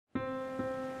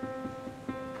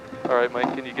All right,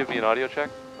 Mike, can you give me an audio check?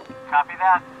 Copy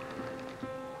that.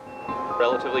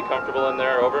 Relatively comfortable in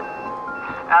there, over?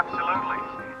 Absolutely.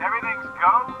 Everything's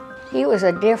go? He was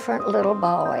a different little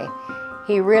boy.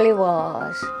 He really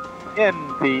was. In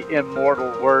the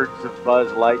immortal words of Buzz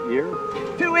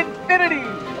Lightyear, to infinity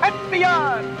and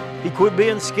beyond! He quit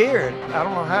being scared. I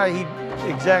don't know how he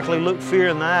exactly looked fear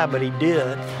in the eye, but he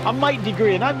did. I'm Mike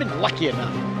Degree, and I've been lucky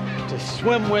enough to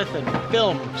swim with and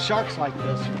film sharks like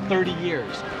this for 30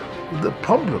 years. The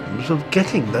problems of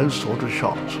getting those sort of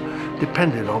shots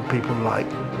depended on people like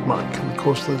Mike, and of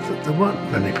course there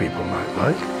weren't many people like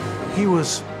Mike. He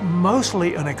was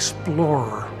mostly an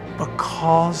explorer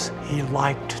because he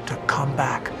liked to come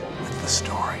back with the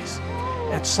stories.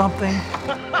 It's something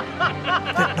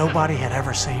that nobody had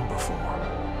ever seen before.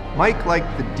 Mike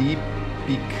liked the deep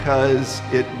because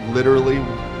it literally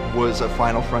was a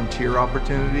final frontier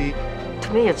opportunity.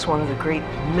 To me, it's one of the great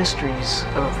mysteries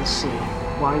of the sea,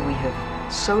 why we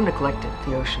have so neglected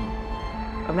the ocean.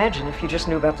 Imagine if you just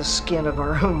knew about the skin of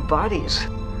our own bodies.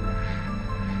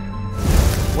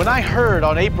 When I heard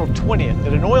on April 20th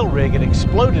that an oil rig had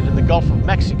exploded in the Gulf of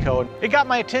Mexico, it got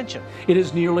my attention. It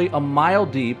is nearly a mile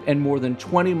deep and more than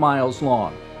 20 miles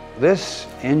long. This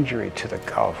injury to the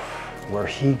Gulf, where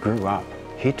he grew up,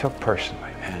 he took personally,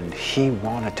 and he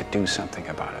wanted to do something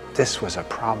about it. This was a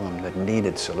problem that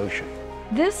needed solution.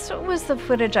 This was the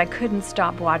footage I couldn't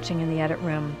stop watching in the edit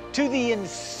room. To the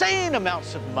insane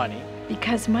amounts of money.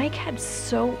 Because Mike had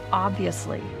so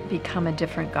obviously become a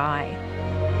different guy.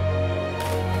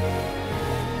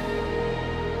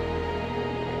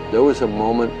 There was a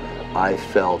moment I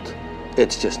felt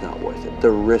it's just not worth it.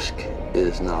 The risk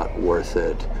is not worth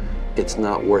it. It's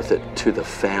not worth it to the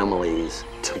families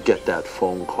to get that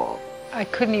phone call. I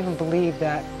couldn't even believe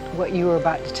that what you were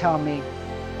about to tell me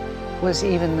was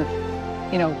even,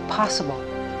 possible.